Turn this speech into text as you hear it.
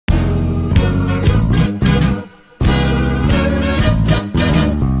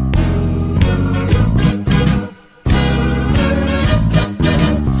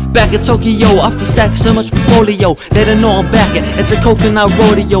Back in Tokyo, after stacking so much portfolio, they don't know I'm back it's a coconut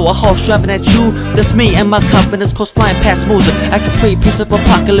rodeo. A horse driving at you, that's me and my confidence goes flying past moos. I can pray piece of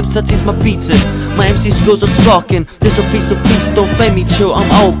apocalypse, I tease my pizza. My MC skills are sparkin. This a feast of feast, don't fame me chill, I'm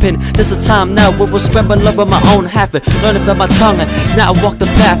open. There's a time now where we'll spend my love on my own half it. Learning from my tongue, now I walk the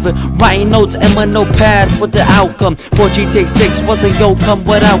path writing notes and my notepad for the outcome. For GTA 6 wasn't yo come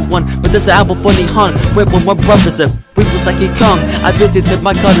without one, but this album for NIHON, with my brothers we was like King Kong. I visited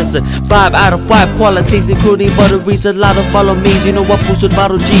my cousins 5 out of 5 qualities, including butteries. A lot of follow me's, you know I boost with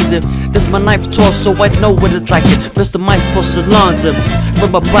bottle G's. This my knife toss, so I know what it's like. Mr. Mike's post salons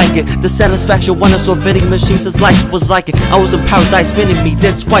from a blanket. The satisfaction when I saw vending machines, his life was like it. I was in paradise vending me,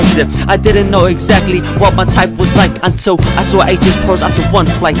 that's twice I didn't know exactly what my type was like until I saw H's pros after one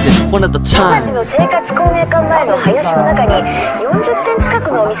flight one at the time.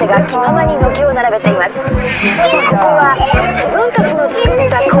 ここは自分たちの作っ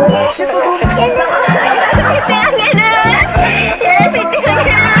た工芸品をやらせてあげるやらせてあげ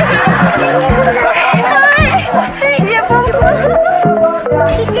るはいじゃあポンポン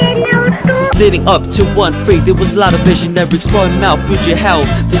危険な音 Leading up to 1-3, there was a lot of visionary exploring out future hell.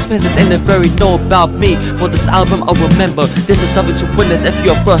 These peasants ain't very know about me. For this album I'll remember, this is something to witness if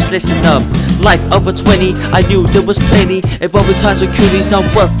you're first, listen up. Life of a 20, I knew there was plenty. Evolving times with cuties, I'm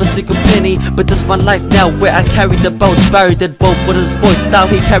worth a single penny. But this my life now, where I carry the boat. Buried that boat with his voice style,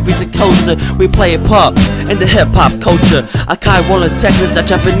 he carried the culture. We play it pop in the hip-hop culture. Akai rolling techniques at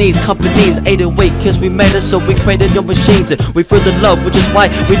Japanese companies. 808 kids, we made it, so we created your machines. We feel the love, which is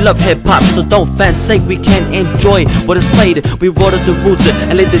why we love hip-hop. So don't fans say we can't enjoy what is played. We watered the roots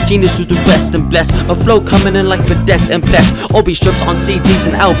and let the genius do the rest and bless. My flow coming in like vedettes and bless. Obi strips on CDs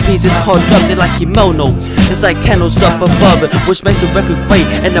and LPs, it's called love. They like kimono, it's like candles up above it, which makes the record great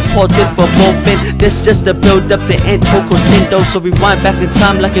and important for a moment. This just to build up the intro crescendo. So rewind back in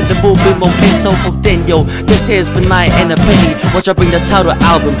time like in the movie Memento Rodeo. This here's Benaiah and a penny, watch I bring the title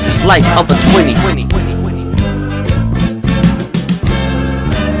album, Life of a 20.